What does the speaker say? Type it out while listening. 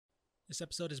This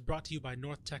episode is brought to you by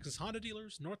North Texas Honda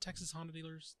Dealers. North Texas Honda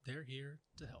Dealers, they're here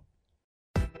to help.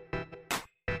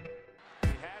 He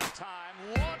has time,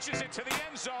 launches it to the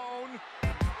end zone.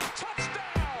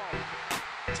 Touchdown!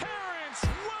 Terrence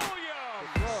Williams!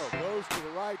 The throw goes to the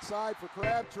right side for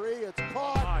Crabtree. It's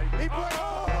caught. He he's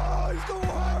going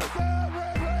hard.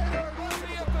 Red Raiders! What's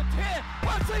he up the 10?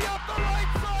 What's he up the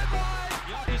right sideline?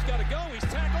 Yeah, he's got to go. He's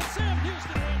tackled. Sam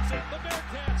Houston wins it. The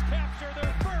Bearcats capture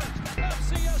their first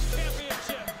FCS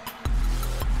championship.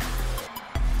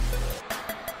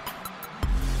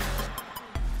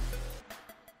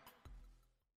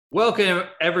 Welcome,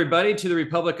 everybody, to the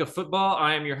Republic of Football.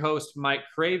 I am your host, Mike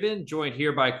Craven, joined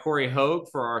here by Corey Hogue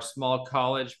for our Small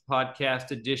College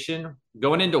Podcast edition.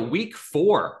 Going into week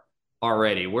 4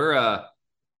 already. We're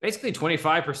basically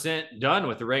 25% done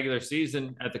with the regular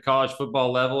season at the college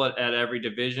football level at every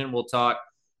division. We'll talk,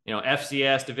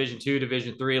 FCS, Division II,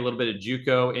 Division III, a little bit of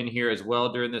JUCO in here as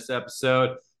well during this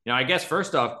episode. I guess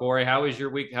first off, Corey, how'd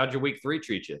your week 3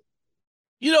 treat you?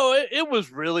 It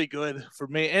was really good for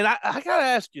me. And I got to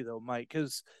ask you, though, Mike,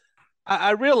 because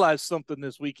I realized something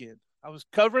this weekend. I was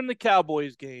covering the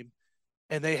Cowboys game,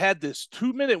 and they had this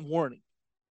 2-minute warning.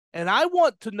 And I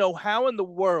want to know how in the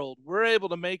world we're able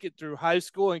to make it through high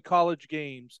school and college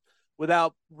games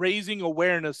without raising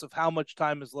awareness of how much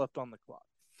time is left on the clock.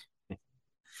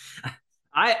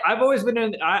 I've always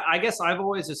been I guess I've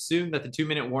always assumed that the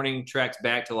 2-minute warning tracks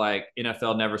back to like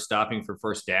NFL never stopping for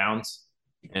first downs.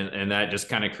 And that just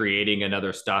kind of creating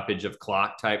another stoppage of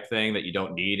clock type thing that you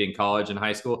don't need in college and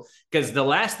high school. Because the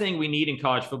last thing we need in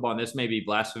college football, and this may be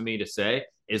blasphemy to say,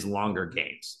 is longer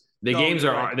games. The games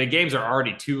are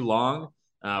already too long.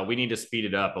 We need to speed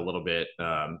it up a little bit.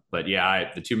 But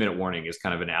yeah, the 2-minute warning is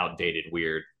kind of an outdated,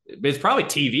 weird. It's probably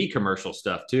TV commercial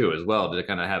stuff too, as well, to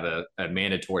kind of have a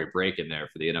mandatory break in there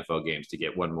for the NFL games to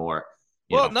get one more.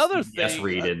 Another thing,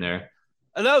 read in there.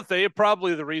 Another thing,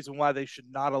 probably the reason why they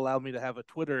should not allow me to have a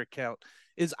Twitter account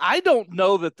is I don't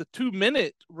know that the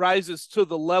 2-minute rises to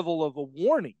the level of a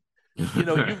warning.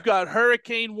 You've got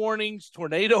hurricane warnings,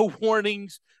 tornado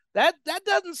warnings. That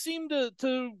doesn't seem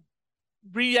to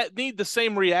need the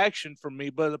same reaction from me,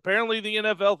 but apparently the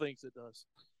NFL thinks it does.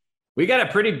 We got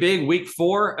a pretty big week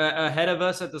 4 ahead of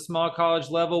us at the small college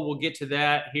level. We'll get to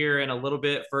that here in a little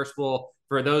bit. First,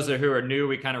 for those who are new,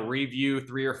 we kind of review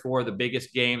 3 or 4 of the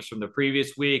biggest games from the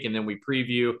previous week, and then we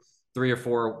preview 3 or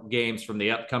 4 games from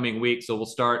the upcoming week. So we'll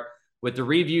start with the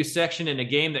review section in a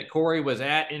game that Corey was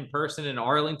at in person in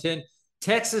Arlington.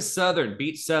 Texas Southern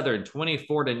beat Southern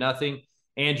 24-0.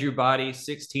 Andrew Body,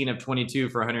 16 of 22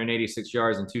 for 186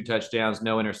 yards and 2 touchdowns,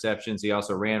 no interceptions. He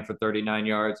also ran for 39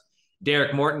 yards.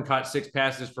 Derek Morton caught 6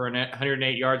 passes for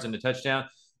 108 yards and a touchdown.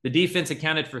 The defense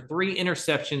accounted for 3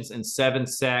 interceptions and 7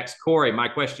 sacks. Corey, my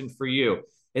question for you,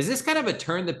 is this kind of a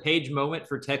turn-the-page moment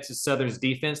for Texas Southern's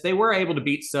defense? They were able to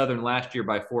beat Southern last year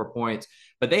by 4 points,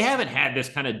 but they haven't had this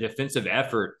kind of defensive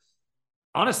effort,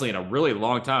 honestly, in a really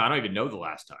long time. I don't even know the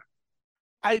last time.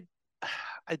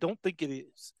 I don't think it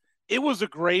is. It was a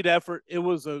great effort. It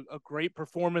was a great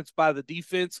performance by the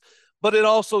defense, but it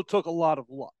also took a lot of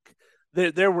luck.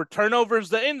 There were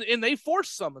turnovers, and they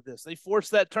forced some of this. They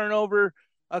forced that turnover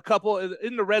a couple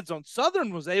in the red zone.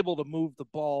 Southern was able to move the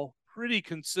ball pretty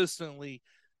consistently.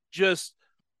 Just,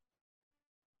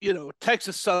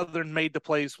 Texas Southern made the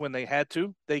plays when they had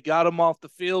to. They got them off the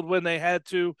field when they had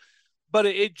to. But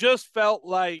it just felt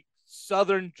like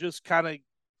Southern just kind of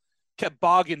kept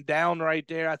bogging down right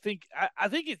there. I think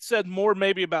it said more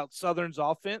maybe about Southern's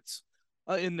offense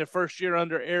in their first year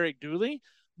under Eric Dooley.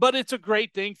 But it's a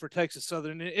great thing for Texas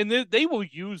Southern, and they will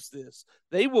use this.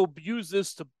 They will use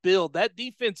this to build. That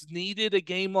defense needed a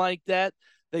game like that.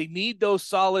 They need those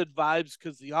solid vibes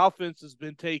because the offense has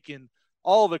been taking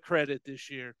all the credit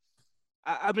this year.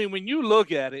 I mean, when you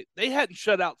look at it, they hadn't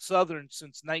shut out Southern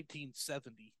since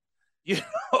 1970.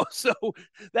 So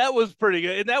that was pretty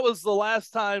good. And that was the last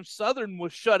time Southern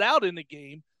was shut out in a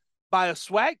game by a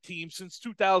SWAC team since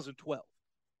 2012.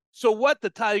 So what the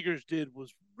Tigers did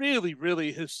was really,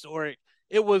 really historic.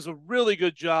 It was a really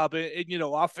good job. And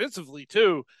offensively,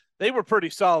 too, they were pretty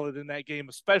solid in that game,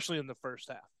 especially in the first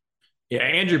half. Yeah,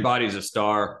 Andrew Body's a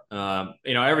star.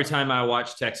 Every time I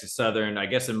watch Texas Southern, I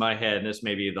guess in my head, and this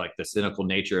may be like the cynical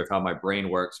nature of how my brain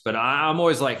works, but I'm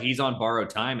always like, he's on borrowed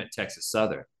time at Texas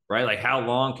Southern, right? Like, how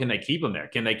long can they keep him there?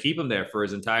 Can they keep him there for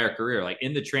his entire career? Like,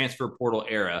 in the transfer portal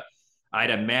era, I'd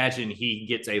imagine he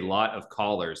gets a lot of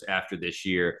callers after this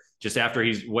year, just after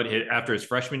after his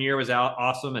freshman year was out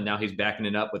awesome, and now he's backing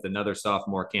it up with another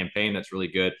sophomore campaign that's really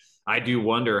good. I do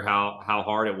wonder how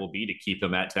hard it will be to keep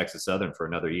him at Texas Southern for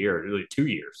another year, really 2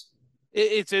 years.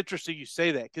 It's interesting you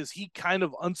say that because he kind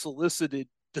of unsolicited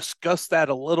discussed that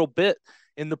a little bit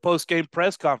in the post-game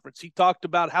press conference. He talked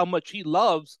about how much he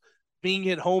loves being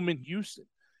at home in Houston.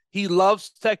 He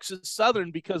loves Texas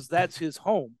Southern because that's his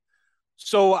home.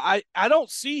 So I don't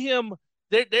see him.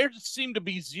 There seemed to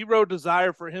be zero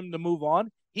desire for him to move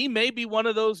on. He may be one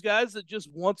of those guys that just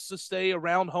wants to stay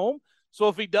around home. So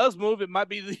if he does move, it might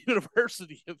be the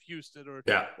University of Houston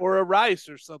or a Rice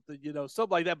or something,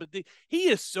 something like that. But he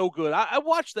is so good. I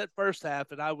watched that first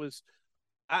half, and I was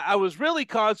really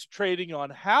concentrating on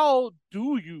how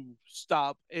do you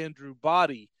stop Andrew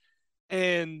Body.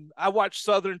 And I watched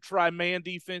Southern try man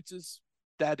defenses.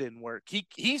 That didn't work. He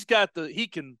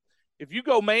can. If you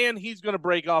go man, he's going to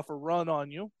break off a run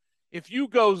on you. If you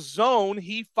go zone,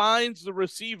 he finds the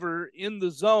receiver in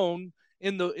the zone,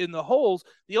 in the holes.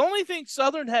 The only thing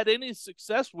Southern had any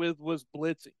success with was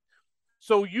blitzing.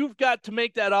 So you've got to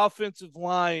make that offensive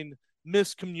line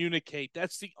miscommunicate.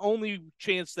 That's the only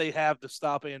chance they have to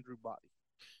stop Andrew Body.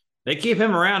 They keep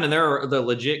him around, and they're the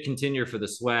legit contender for the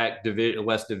SWAC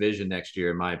West Division next year,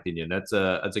 in my opinion. That's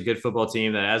a good football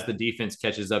team that, as the defense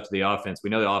catches up to the offense, we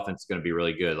know the offense is going to be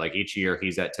really good. Like each year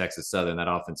he's at Texas Southern, that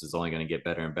offense is only going to get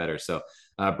better and better. So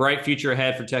bright future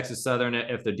ahead for Texas Southern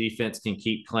if the defense can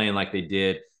keep playing like they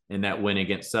did in that win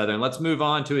against Southern. Let's move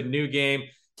on to a new game.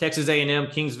 Texas A&M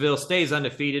Kingsville stays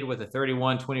undefeated with a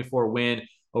 31-24 win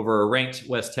over a ranked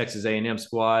West Texas A&M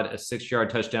squad. A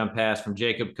 6-yard touchdown pass from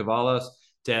Jacob Cavalos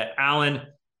to Allen.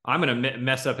 I'm going to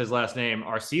mess up his last name.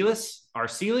 Arcelis,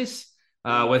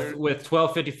 with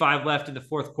 12:55 left in the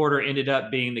fourth quarter, ended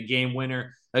up being the game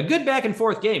winner. A good back and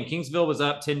forth game. Kingsville was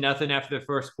up 10-0 after the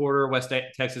first quarter. West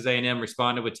Texas A&M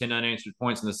responded with 10 unanswered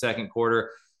points in the second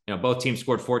quarter. Both teams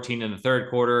scored 14 in the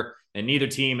third quarter, and neither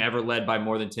team ever led by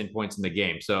more than 10 points in the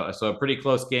game. So a pretty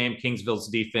close game. Kingsville's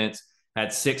defense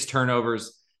had 6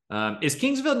 turnovers. Is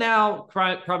Kingsville now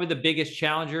probably the biggest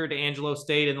challenger to Angelo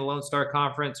State in the Lone Star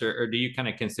Conference, or do you kind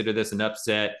of consider this an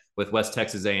upset with West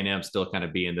Texas A&M still kind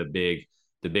of being the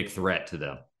big threat to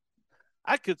them?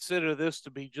 I consider this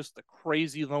to be just the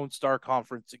crazy Lone Star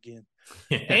Conference again.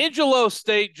 Angelo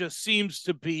State just seems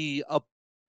to be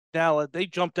now they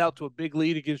jumped out to a big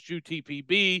lead against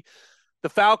UTPB. The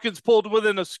Falcons pulled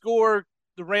within a score.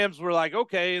 The Rams were like,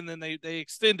 okay, and then they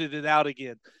extended it out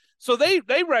again. So they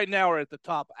right now are at the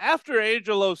top. After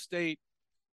Angelo State,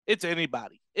 it's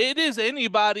anybody. It is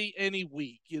anybody any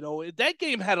week. That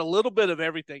game had a little bit of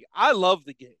everything. I love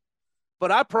the game,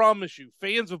 but I promise you,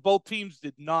 fans of both teams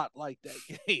did not like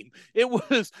that game. It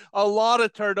was a lot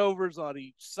of turnovers on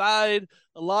each side,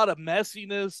 a lot of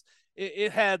messiness.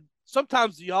 It had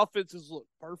sometimes the offenses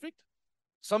looked perfect.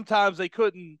 Sometimes the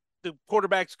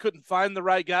quarterbacks couldn't find the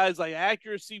right guys. Like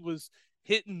accuracy was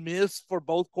hit and miss for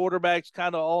both quarterbacks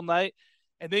kind of all night.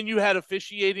 And then you had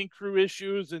officiating crew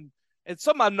issues and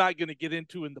some I'm not going to get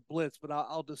into in the blitz, but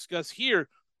I'll discuss here.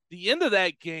 The end of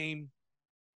that game,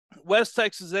 West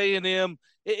Texas A&M,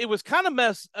 it was kind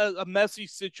of a messy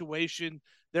situation.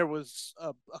 There was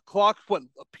a clock, what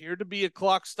appeared to be a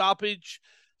clock stoppage,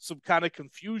 some kind of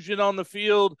confusion on the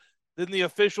field. Then the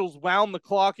officials wound the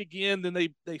clock again. Then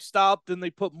they stopped and they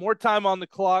put more time on the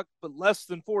clock, but less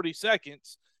than 40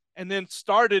 seconds. And then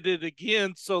started it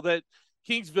again so that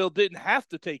Kingsville didn't have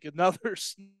to take another.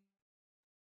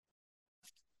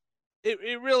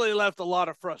 It really left a lot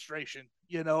of frustration,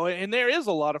 and there is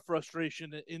a lot of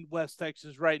frustration in West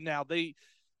Texas right now.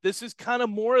 This is kind of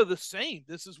more of the same.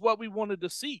 This is what we wanted to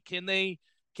see. Can they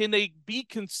be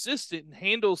consistent and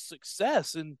handle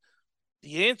success? And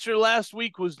the answer last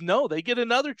week was no. They get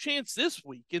another chance this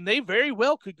week, and they very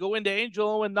well could go into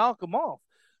Angelo and knock them off.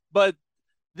 But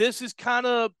this is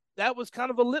that was kind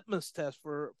of a litmus test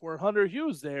for Hunter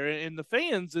Hughes there and the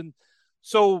fans. And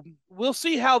so we'll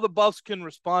see how the Buffs can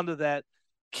respond to that.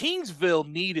 Kingsville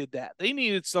needed that. They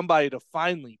needed somebody to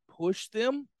finally push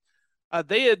them.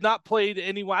 They had not played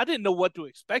anyone. I didn't know what to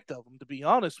expect of them, to be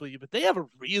honest with you, but they have a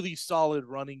really solid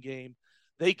running game.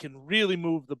 They can really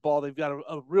move the ball. They've got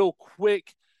a real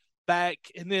quick back.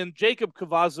 And then Jacob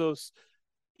Cavazos,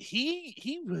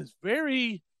 he was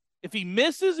very – if he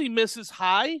misses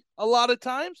high a lot of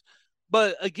times.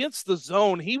 But against the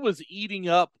zone, he was eating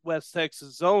up West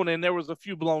Texas zone, and there was a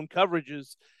few blown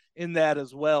coverages in that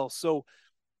as well. So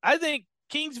I think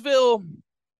Kingsville,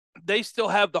 they still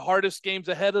have the hardest games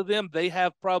ahead of them. They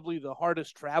have probably the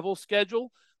hardest travel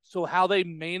schedule. So how they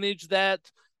manage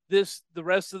that the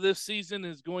rest of this season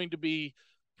is going to be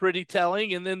pretty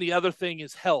telling. And then the other thing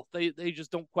is health. They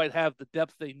just don't quite have the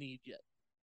depth they need yet.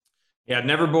 Yeah,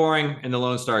 never boring in the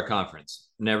Lone Star Conference.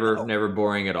 Never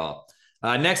boring at all.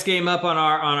 Next game up on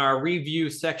our review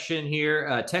section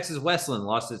here, Texas Wesleyan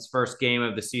lost its first game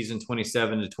of the season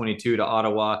 27-22 to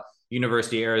Ottawa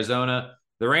University, Arizona.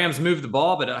 The Rams moved the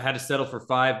ball, but had to settle for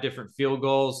 5 different field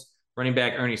goals. Running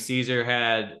back Ernie Caesar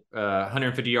had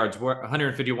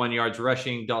 151 yards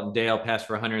rushing. Dalton Dale passed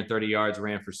for 130 yards,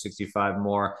 ran for 65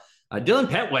 more. Dylan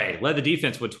Petway led the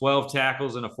defense with 12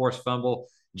 tackles and a forced fumble.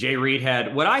 Jay Reed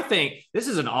had what I think, this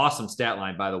is an awesome stat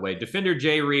line, by the way. Defender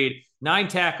Jay Reed, 9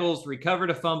 tackles, recovered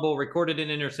a fumble, recorded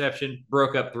an interception,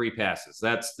 broke up 3 passes.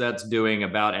 That's doing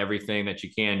about everything that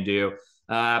you can do.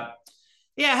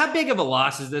 Yeah, how big of a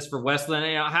loss is this for Westland?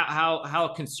 You know,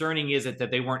 how concerning is it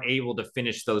that they weren't able to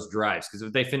finish those drives? Because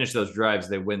if they finish those drives,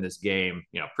 they win this game,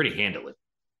 you know, pretty handily.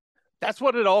 That's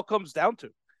what it all comes down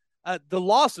to. The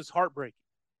loss is heartbreaking.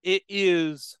 It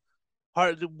is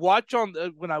hard to watch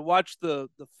when I watched the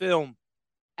film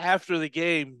after the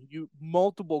game.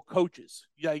 Multiple coaches,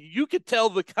 you could tell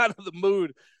the kind of the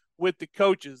mood with the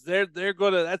coaches. They're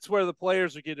gonna. That's where the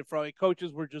players are getting it from.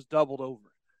 Coaches were just doubled over.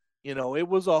 You know, it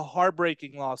was a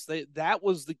heartbreaking loss. That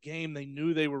was the game they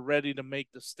knew they were ready to make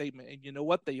the statement. And you know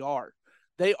what? They are.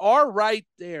 They are right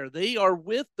there. They are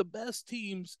with the best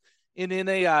teams in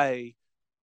NAIA.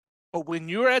 But when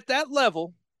you're at that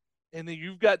level and then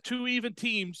you've got 2 even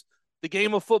teams, the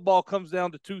game of football comes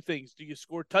down to 2 things. Do you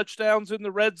score touchdowns in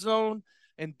the red zone?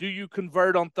 And do you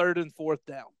convert on 3rd and 4th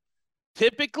down?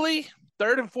 Typically,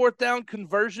 3rd and 4th down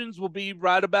conversions will be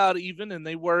right about even, and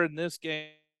they were in this game.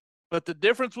 But the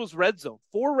difference was red zone.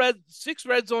 6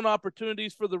 red zone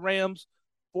opportunities for the Rams,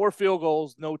 4 field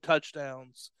goals, no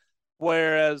touchdowns.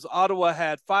 Whereas Ottawa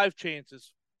had 5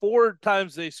 chances. 4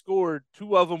 times they scored,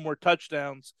 2 of them were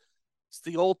touchdowns. It's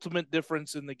the ultimate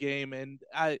difference in the game. And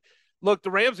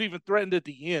the Rams even threatened at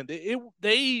the end.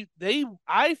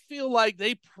 I feel like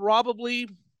they probably,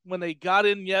 when they got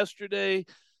in yesterday,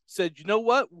 said, you know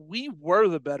what? We were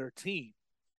the better team.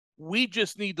 We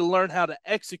just need to learn how to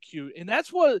execute. And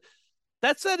that's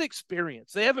that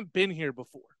experience. They haven't been here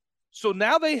before. So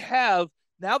now they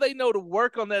know to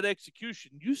work on that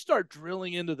execution. You start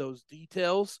drilling into those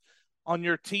details on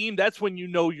your team. That's when you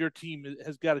know your team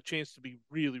has got a chance to be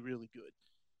really, really good.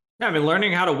 Yeah, I mean,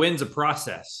 learning how to win is a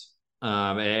process.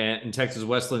 And Texas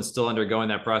Wesleyan's still undergoing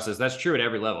that process. That's true at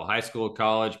every level, high school,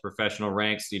 college, professional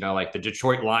ranks, you know, like the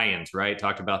Detroit Lions, right?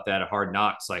 Talked about that at Hard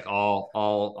Knocks, like all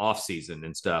off season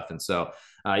and stuff. And so,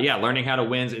 learning how to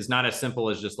win is not as simple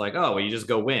as just like, oh, well, you just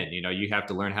go win. You know, you have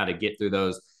to learn how to get through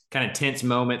those kind of tense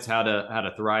moments, how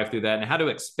to thrive through that, and how to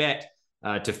expect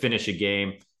to finish a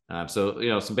game. So, you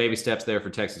know, some baby steps there for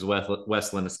Texas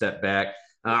Wesleyan to step back.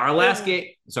 Our last game.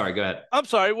 Sorry, go ahead. I'm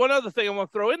sorry. One other thing I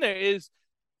want to throw in there is,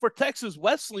 for Texas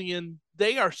Wesleyan,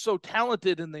 they are so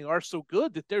talented and they are so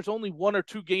good that there's only 1 or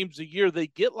 2 games a year they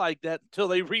get like that until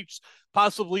they reach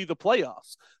possibly the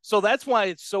playoffs. So that's why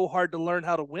it's so hard to learn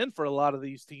how to win for a lot of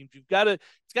these teams. It's got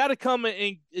to come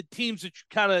in teams that you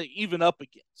kind of even up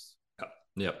against.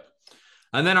 Yep.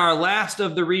 And then our last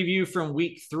of the review from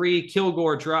week 3,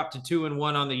 Kilgore dropped to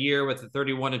 2-1 on the year with a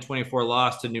 31-24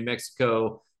 loss to New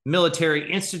Mexico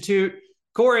Military Institute.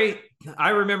 Corey,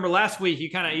 I remember last week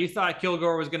you thought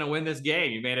Kilgore was going to win this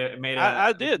game. You made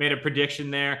a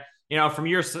prediction there. You know, from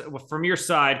your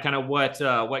side, kind of what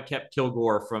kept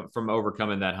Kilgore from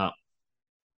overcoming that hump?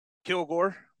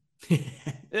 Kilgore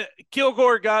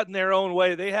got in their own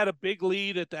way. They had a big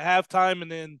lead at the halftime,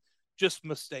 and then just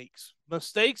mistakes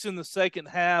in the second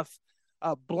half.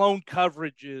 Blown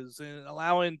coverages and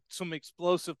allowing some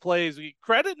explosive plays. We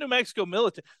credit New Mexico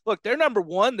Military. Look, they're number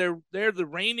 1. They're the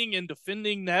reigning and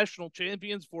defending national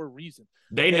champions for a reason.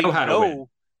 They know how to win.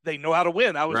 They know how to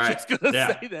win. I was just going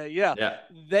to say that. Yeah.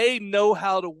 They know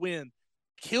how to win.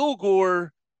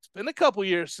 Kilgore, it's been a couple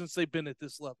years since they've been at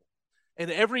this level. And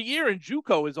every year in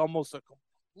JUCO is almost a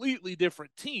completely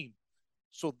different team.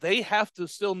 So they have to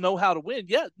still know how to win.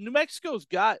 Yeah, New Mexico's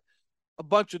got a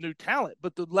bunch of new talent,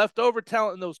 but the leftover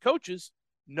talent and those coaches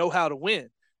know how to win.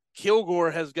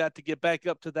 Kilgore has got to get back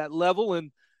up to that level,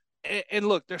 and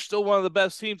look, they're still one of the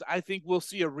best teams. I think we'll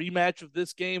see a rematch of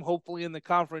this game, hopefully in the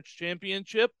conference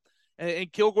championship,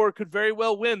 and Kilgore could very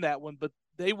well win that one, but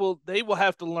they will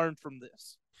have to learn from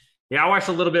this. Yeah, I watched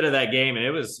a little bit of that game, and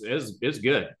it was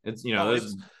good. It's, you know,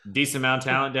 there's a decent amount of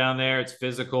talent down there. It's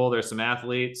physical. There's some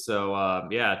athletes. So,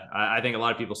 I think a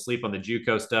lot of people sleep on the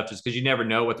JUCO stuff just because you never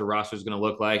know what the roster is going to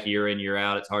look like year in, year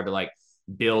out. It's hard to like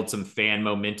build some fan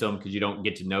momentum because you don't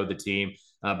get to know the team.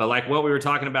 But like what we were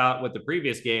talking about with the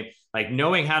previous game, like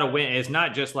knowing how to win is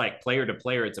not just like player to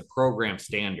player. It's a program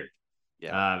standard.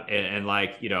 Yeah. And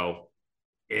like, you know,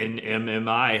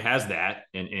 MMI has that,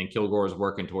 and Kilgore is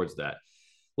working towards that.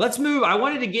 Let's move. I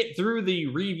wanted to get through the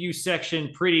review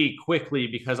section pretty quickly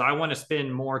because I want to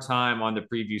spend more time on the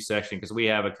preview section because we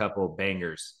have a couple of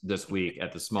bangers this week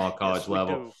at the small college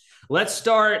level. Let's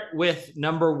start with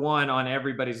number one on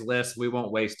everybody's list. We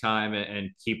won't waste time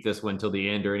and keep this one till the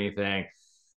end or anything.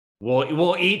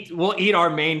 We'll eat our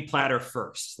main platter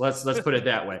first. Let's put it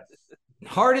that way.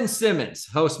 Hardin-Simmons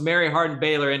hosts Mary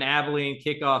Hardin-Baylor in Abilene.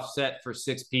 Kickoff set for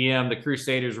 6 p.m. The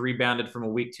Crusaders rebounded from a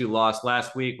week 2 loss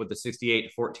last week with a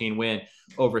 68-14 win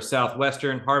over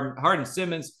Southwestern.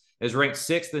 Hardin-Simmons is ranked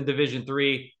 6th in Division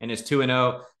III and is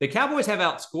 2-0. The Cowboys have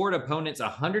outscored opponents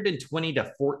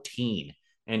 120-14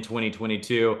 in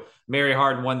 2022. Mary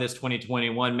Hardin won this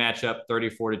 2021 matchup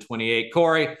 34-28.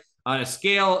 Corey, on a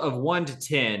scale of 1 to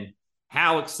 10,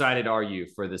 how excited are you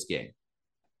for this game?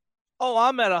 Oh,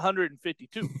 I'm at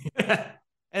 152,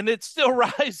 and it's still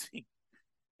rising.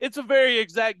 It's a very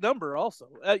exact number also.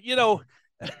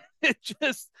 It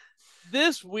just,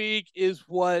 this week is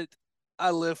what I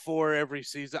live for every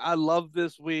season. I love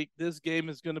this week. This game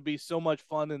is going to be so much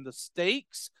fun, and the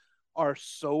stakes are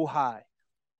so high.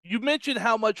 You mentioned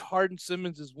how much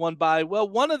Hardin-Simmons is won by. Well,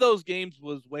 one of those games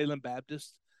was Wayland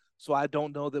Baptist, so I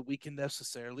don't know that we can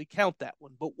necessarily count that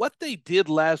one. But what they did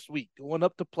last week, going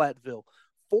up to Platteville,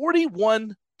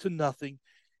 41-0.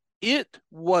 It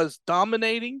was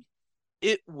dominating.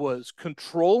 It was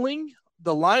controlling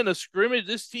the line of scrimmage.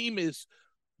 This team is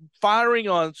firing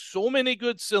on so many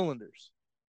good cylinders.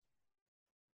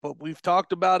 But we've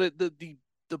talked about it. The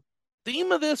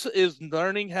theme of this is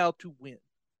learning how to win.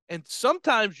 And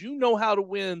sometimes you know how to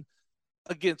win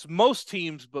against most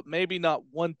teams, but maybe not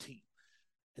one team.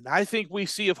 And I think we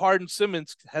see if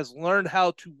Hardin-Simmons has learned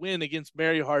how to win against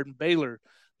Mary Hardin-Baylor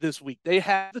this week. They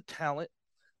have the talent.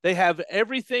 They have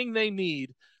everything they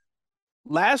need.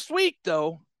 Last week,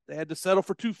 though, they had to settle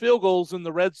for 2 field goals in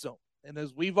the red zone. And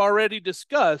as we've already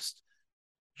discussed,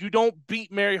 you don't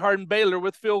beat Mary Hardin-Baylor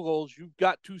with field goals. You've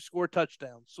got to score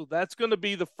touchdowns. So that's going to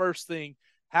be the first thing.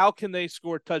 How can they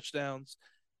score touchdowns?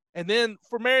 And then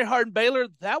for Mary Hardin-Baylor,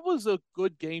 that was a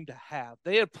good game to have.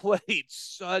 They had played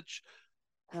such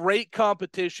great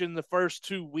competition the first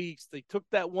 2 weeks. They took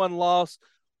that one loss.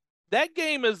 That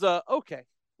game is okay,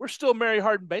 we're still Mary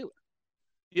Hardin-Baylor.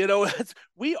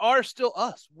 We are still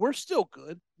us. We're still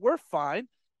good. We're fine.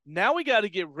 Now we got to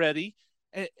get ready.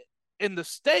 And the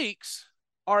stakes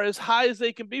are as high as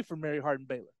they can be for Mary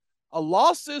Hardin-Baylor. A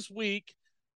loss this week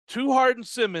to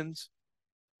Hardin-Simmons,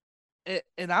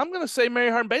 and I'm going to say Mary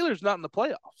Hardin-Baylor is not in the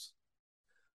playoffs.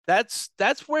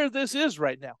 That's where this is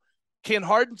right now. Can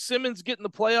Hardin-Simmons get in the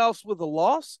playoffs with a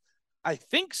loss? I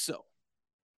think so.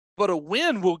 But a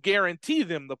win will guarantee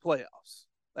them the playoffs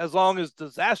as long as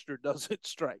disaster doesn't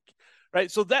strike,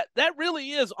 right? So that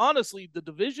really is, honestly, the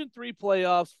Division III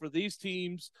playoffs for these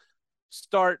teams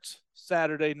starts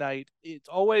Saturday night. It's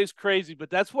always crazy,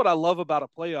 but that's what I love about a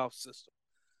playoff system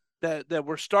that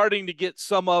we're starting to get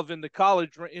some of in the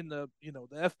college, in the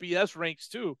FBS ranks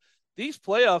too. These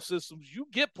playoff systems, you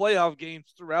get playoff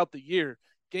games throughout the year,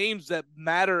 games that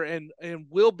matter and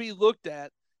will be looked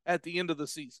at the end of the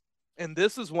season. And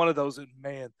this is one of those, and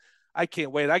man, I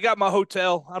can't wait. I got my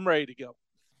hotel. I'm ready to go.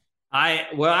 I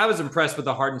was impressed with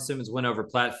the Hardin-Simmons win over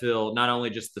Platteville, not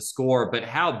only just the score, but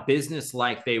how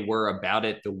businesslike they were about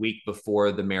it the week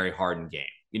before the Mary Hardin game.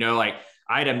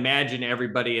 I'd imagine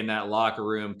everybody in that locker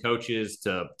room, coaches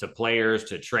to players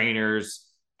to trainers,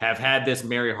 have had this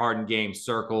Mary Hardin game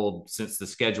circled since the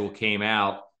schedule came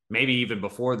out, maybe even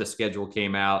before the schedule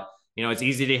came out. It's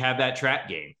easy to have that trap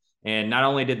game. And not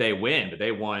only did they win, but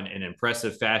they won in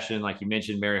impressive fashion. Like you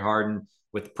mentioned, Mary Hardin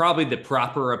with probably the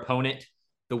proper opponent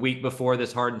the week before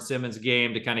this Hardin-Simmons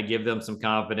game to kind of give them some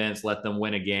confidence, let them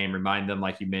win a game, remind them,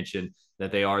 like you mentioned,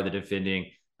 that they are the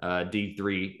defending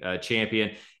D3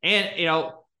 champion. And,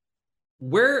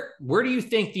 where do you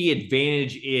think the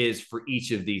advantage is for each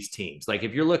of these teams? Like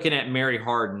if you're looking at Mary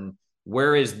Hardin,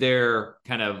 where is their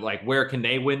kind of like, where can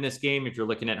they win this game? If you're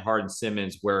looking at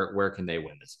Hardin-Simmons, where can they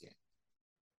win this game?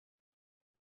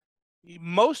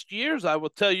 Most years, I will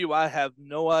tell you, I have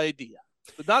no idea,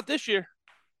 but not this year.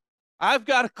 I've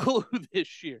got a clue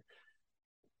this year.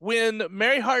 When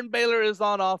Mary Hardin-Baylor is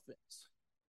on offense,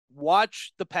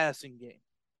 watch the passing game,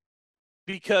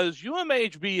 because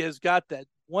UMHB has got that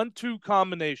 1-2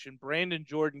 combination, Brandon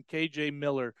Jordan, KJ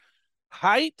Miller,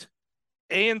 height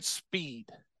and speed.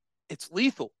 It's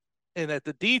lethal. And at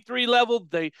the D3 level,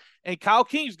 and Kyle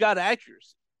King's got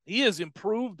accuracy. He has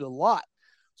improved a lot.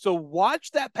 So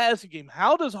watch that passing game.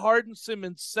 How does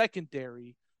Hardin-Simmons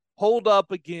secondary hold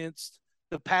up against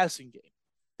the passing game?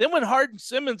 Then when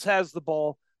Hardin-Simmons has the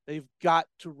ball, they've got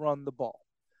to run the ball.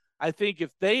 I think if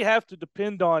they have to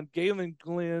depend on Galen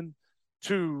Glenn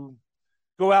to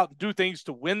go out and do things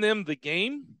to win them the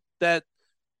game, that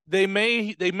they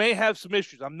may have some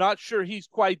issues. I'm not sure he's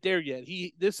quite there yet.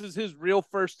 This is his real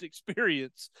first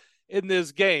experience in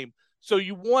this game. So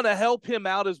you want to help him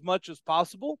out as much as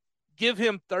possible. Give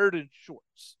him 3rd and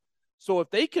shorts. So if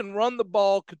they can run the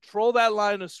ball, control that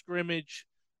line of scrimmage,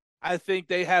 I think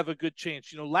they have a good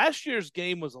chance. Last year's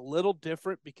game was a little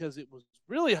different because it was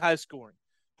really high scoring.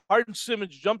 Hardin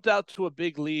Simmons jumped out to a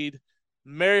big lead.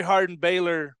 Mary Hardin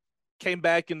Baylor came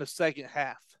back in the second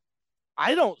half.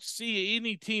 I don't see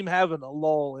any team having a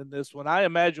lull in this one. I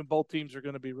imagine both teams are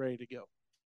going to be ready to go.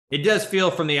 It does feel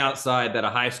from the outside that a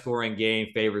high-scoring game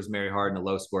favors Mary Hardin, a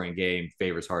low-scoring game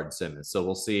favors Hardin Simmons. So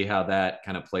we'll see how that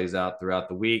kind of plays out throughout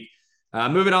the week.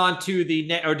 Moving on to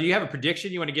or do you have a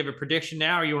prediction? You want to give a prediction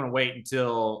now, or you want to wait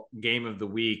until game of the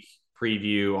week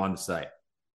preview on the site?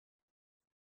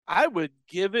 I would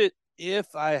give it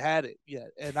if I had it yet.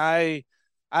 And I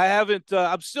haven't,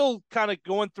 I'm still kind of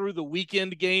going through the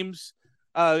weekend games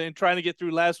and trying to get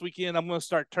through last weekend. I'm going to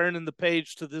start turning the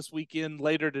page to this weekend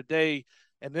later today.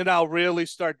 And then I'll really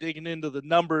start digging into the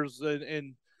numbers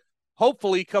and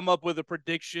hopefully come up with a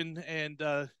prediction.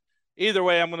 And either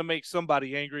way, I'm going to make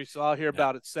somebody angry. So I'll hear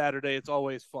about it Saturday. It's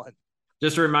always fun.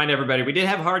 Just to remind everybody, we did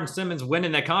have Hardin Simmons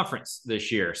winning that conference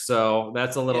this year. So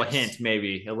that's a little hint,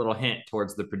 maybe a little hint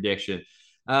towards the prediction.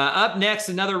 Up next,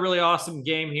 another really awesome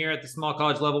game here at the small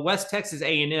college level. West Texas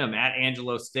A&M at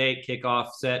Angelo State,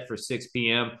 kickoff set for 6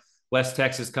 p.m. West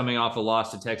Texas coming off a loss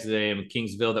to Texas A&M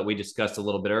Kingsville that we discussed a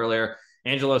little bit earlier.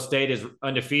 Angelo State is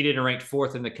undefeated and ranked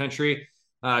 4th in the country.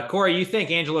 Corey, you think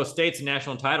Angelo State's a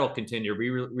national title contender?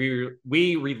 We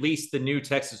released the new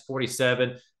Texas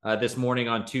 47 this morning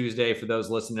on Tuesday. For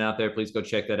those listening out there, please go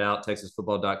check that out,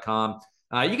 texasfootball.com.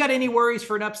 You got any worries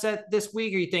for an upset this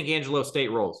week, or you think Angelo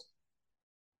State rolls?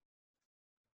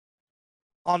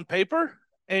 On paper,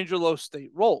 Angelo State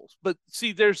rolls. But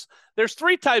see, there's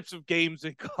 3 types of games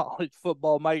in college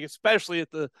football, Mike, especially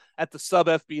at the sub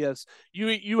FBS.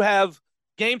 You have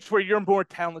games where you're more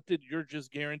talented, you're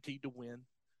just guaranteed to win.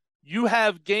 You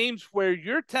have games where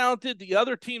you're talented, the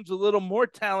other team's a little more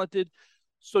talented,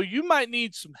 so you might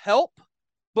need some help,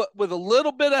 but with a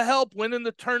little bit of help, winning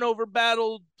the turnover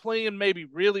battle, playing maybe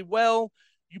really well,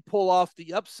 you pull off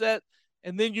the upset.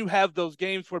 And then you have those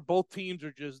games where both teams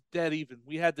are just dead even.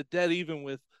 We had the dead even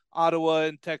with Ottawa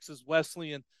and Texas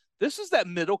Wesleyan. This is that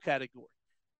middle category.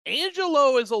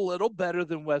 Angelo is a little better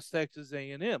than West Texas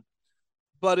A&M.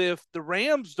 But if the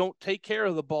Rams don't take care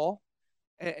of the ball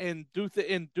and do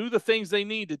the things they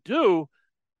need to do,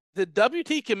 the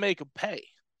WT can make them pay.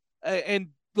 And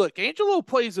look, Angelo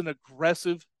plays an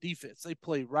aggressive defense. They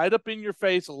play right up in your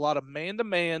face, a lot of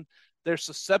man-to-man. They're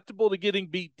susceptible to getting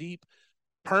beat deep.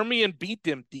 Permian beat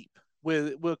them deep.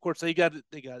 Of course, they got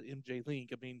MJ Link.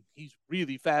 I mean, he's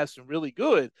really fast and really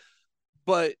good.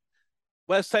 But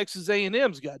West Texas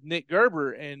A&M's got Nick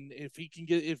Gerber, and if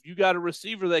you got a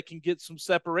receiver that can get some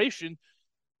separation,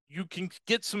 you can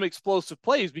get some explosive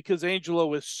plays because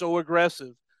Angelo is so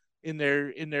aggressive in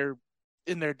their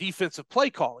defensive play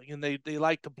calling, and they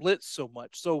like to blitz so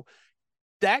much. So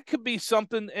that could be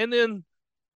something. And then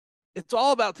it's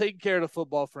all about taking care of the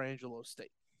football for Angelo State.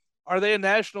 Are they a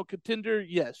national contender?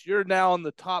 Yes. You're now in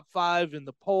the top 5 in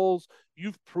the polls.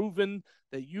 You've proven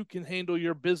that you can handle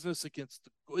your business against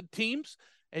the good teams,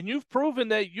 and you've proven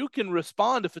that you can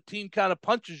respond if a team kind of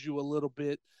punches you a little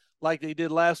bit like they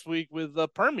did last week with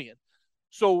Permian.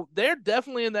 So they're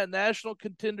definitely in that national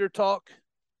contender talk,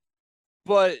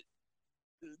 but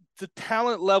the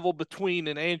talent level between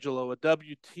an Angelo, a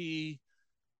WT,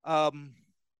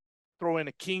 throw in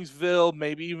a Kingsville,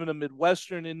 maybe even a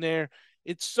Midwestern in there,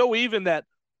 it's so even that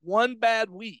one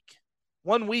week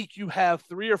you have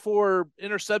 3 or 4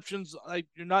 interceptions like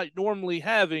you're not normally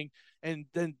having, and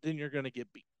then you're going to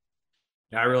get beat.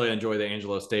 I really enjoy the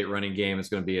Angelo State running game. It's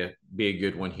going to be a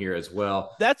good one here as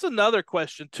well. That's another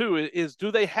question too, is do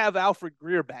they have Alfred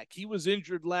Greer back? He was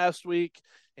injured last week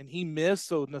and he missed.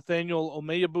 So Nathaniel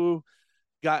Omeyabu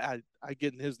I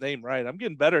getting his name right. I'm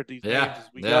getting better at these names as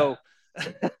we go.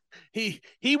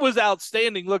 He was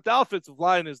outstanding. Look, the offensive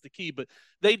line is the key, but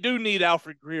they do need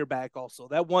Alfred Greer back also.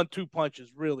 That 1-2 punch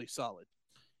is really solid.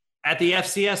 At the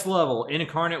FCS level,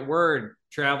 Incarnate Word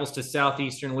travels to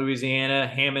southeastern Louisiana,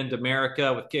 Hammond,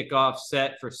 America, with kickoff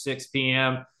set for 6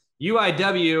 p.m.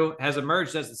 UIW has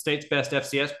emerged as the state's best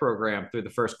FCS program through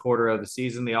the first quarter of the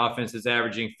season. The offense is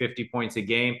averaging 50 points a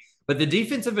game, but the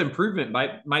defensive improvement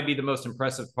might be the most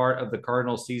impressive part of the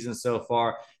Cardinals season so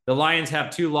far. The Lions have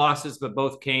 2 losses, but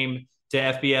both came to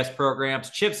FBS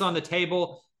programs. Chips on the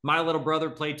table. My little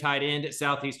brother played tight end at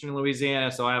southeastern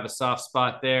Louisiana, so I have a soft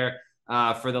spot there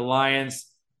for the Lions.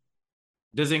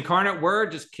 Does Incarnate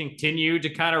Word just continue to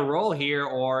kind of roll here,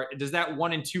 or does that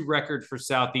 1-2 record for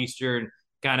Southeastern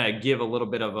kind of give a little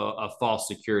bit of a false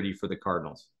security for the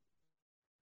Cardinals?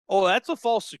 Oh, that's a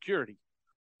false security.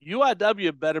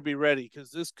 UIW better be ready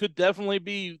because this could definitely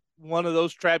be one of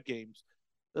those trap games.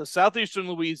 Southeastern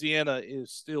Louisiana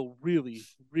is still really,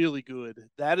 really good.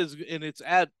 That is, and it's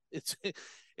at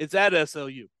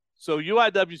SLU. So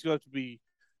UIW is going to be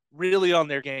really on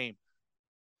their game.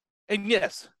 And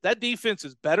yes, that defense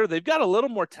is better. They've got a little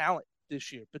more talent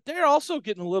this year, but they're also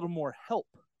getting a little more help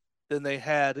than they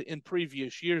had in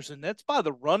previous years, and that's by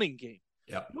the running game.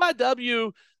 Yeah.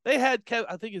 UIW, they had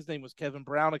I think his name was Kevin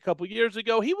Brown a couple years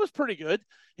ago. He was pretty good.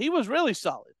 He was really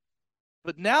solid.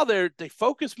 But now they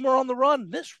focus more on the run.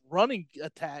 This running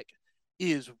attack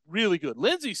is really good.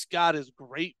 Lindsey Scott is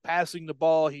great passing the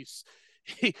ball.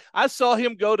 I saw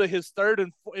him go to his third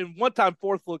and one time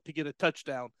fourth look to get a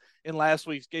touchdown in last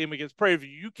week's game against Prairie View.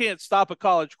 You can't stop a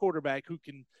college quarterback who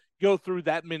can go through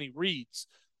that many reads.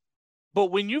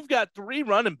 But when you've got three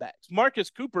running backs,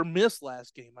 Marcus Cooper missed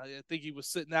last game. I think he was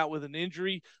sitting out with an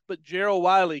injury, but Gerald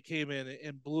Wiley came in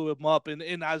and blew him up,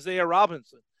 and Isaiah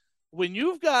Robinson. When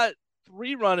you've got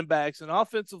three running backs, an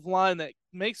offensive line that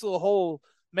makes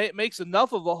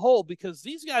enough of a hole, because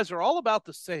these guys are all about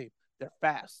the same. They're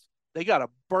fast. They got a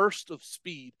burst of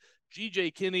speed.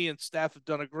 G.J. Kinney and staff have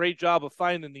done a great job of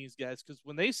finding these guys because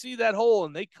when they see that hole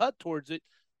and they cut towards it,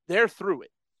 they're through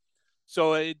it.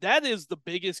 So that is the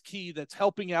biggest key that's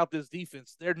helping out this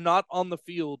defense. They're not on the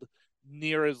field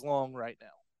near as long right now.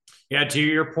 Yeah, to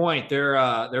your point,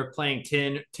 they're playing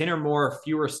 10 or more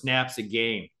fewer snaps a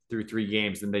game through 3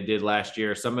 games than they did last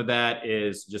year. Some of that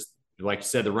is just, like you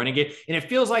said, the running game. And it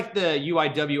feels like the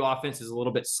UIW offense is a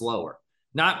little bit slower.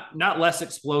 Not less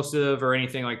explosive or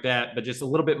anything like that, but just a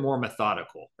little bit more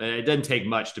methodical. It doesn't take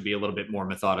much to be a little bit more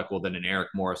methodical than an Eric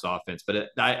Morris offense. But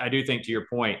I do think, to your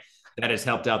point, that has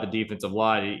helped out the defensive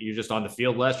line. You're just on the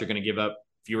field less. You're going to give up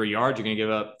fewer yards. You're going to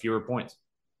give up fewer points.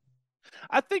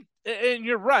 I think, and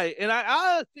you're right. And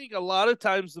I think a lot of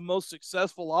times the most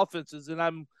successful offenses, and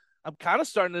I'm kind of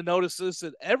starting to notice this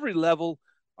at every level,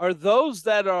 are those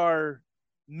that are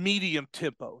medium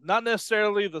tempo, not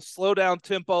necessarily the slow down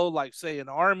tempo like, say, an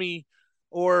Army,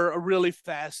 or a really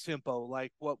fast tempo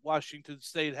like what Washington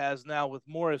State has now with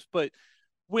Morris. But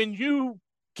when you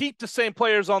keep the same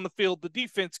players on the field, the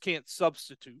defense can't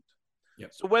substitute. Yep.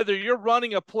 So whether you're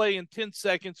running a play in 10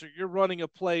 seconds or you're running a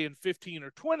play in 15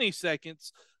 or 20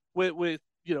 seconds with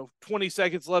 20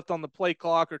 seconds left on the play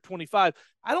clock or 25,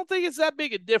 I don't think it's that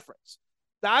big a difference.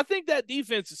 Now, I think that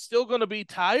defense is still going to be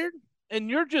tired, and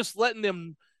you're just letting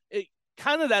them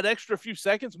kind of that extra few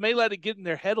seconds may let it get in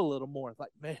their head a little more.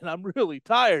 Like, man, I'm really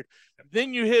tired.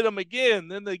 Then you hit them again.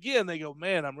 Then again, they go,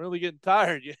 man, I'm really getting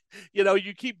tired.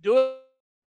 You keep doing it.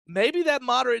 Maybe that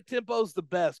moderate tempo is the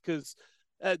best because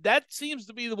that seems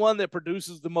to be the one that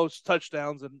produces the most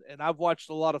touchdowns. And I've watched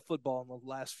a lot of football in the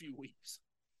last few weeks.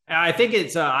 I think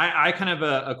it's I kind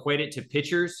of equate it to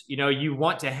pitchers. You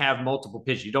want to have multiple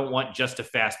pitches. You don't want just a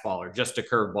fastball or just a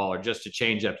curveball or just a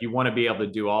changeup. You want to be able to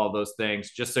do all of those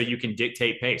things just so you can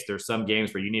dictate pace. There's some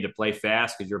games where you need to play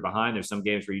fast because you're behind. There's some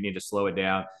games where you need to slow it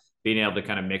down. Being able to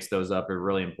kind of mix those up are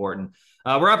really important.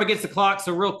 We're up against the clock,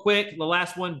 so real quick, the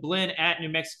last one, Blinn at New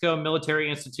Mexico Military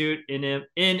Institute in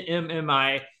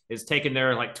NMMI is taking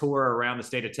their tour around the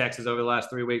state of Texas over the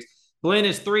last 3 weeks. Blinn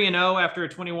is 3-0 after a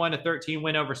 21-13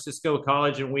 win over Cisco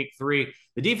College in week 3.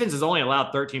 The defense has only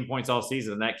allowed 13 points all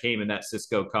season, and that came in that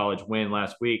Cisco College win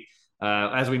last week.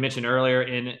 As we mentioned earlier,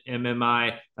 in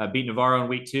MMI, beat Navarro in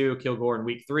week 2, Kilgore in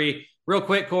week 3. Real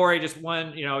quick, Corey, just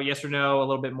one, yes or no, a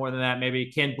little bit more than that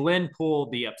maybe. Can Blinn pull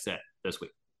the upset this week?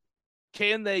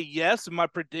 Can they? Yes. Am I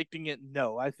predicting it?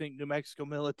 No. I think New Mexico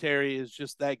Military is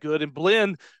just that good. And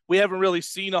Blinn, we haven't really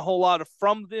seen a whole lot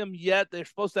from them yet. They're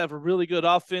supposed to have a really good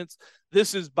offense.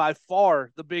 This is by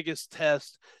far the biggest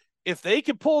test. If they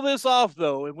can pull this off,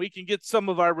 though, and we can get some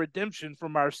of our redemption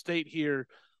from our state here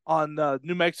on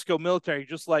New Mexico Military,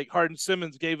 just like Hardin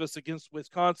Simmons gave us against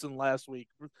Wisconsin last week.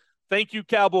 Thank you,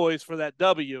 Cowboys, for that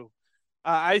W.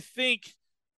 I think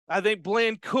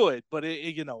Blinn could, but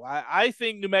I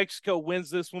think New Mexico wins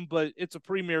this one, but it's a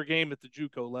premier game at the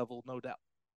JUCO level, no doubt.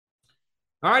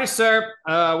 All righty, sir.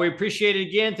 We appreciate it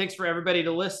again. Thanks for everybody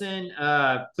to listen.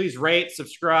 Please rate,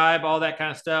 subscribe, all that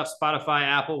kind of stuff. Spotify,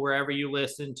 Apple, wherever you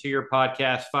listen to your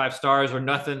podcast, 5 stars or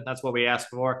nothing. That's what we ask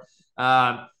for.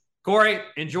 Corey,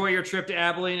 enjoy your trip to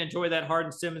Abilene. Enjoy that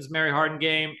Hardin Simmons, Mary Hardin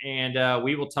game, and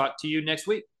we will talk to you next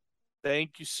week.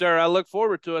 Thank you, sir. I look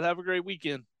forward to it. Have a great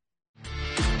weekend.